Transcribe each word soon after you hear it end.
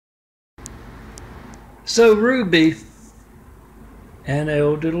So Ruby, an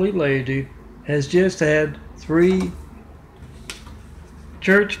elderly lady, has just had 3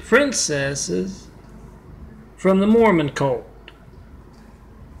 church princesses from the Mormon cult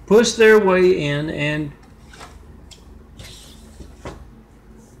push their way in, and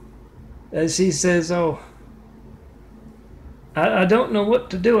as he says, oh, I don't know what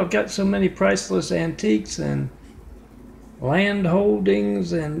to do. I've got so many priceless antiques and land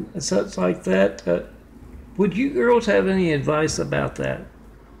holdings and such like that. Would you girls have any advice about that?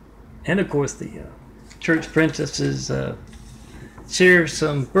 And of course the church princesses share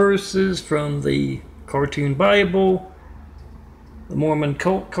some verses from the cartoon Bible, the Mormon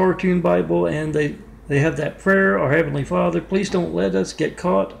cult cartoon Bible, and they have that prayer, our Heavenly Father, please don't let us get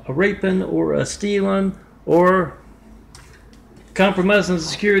caught a-raping or a-stealing or compromising the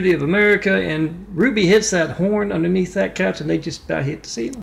security of America. And Ruby hits that horn underneath that couch and they just about hit the ceiling.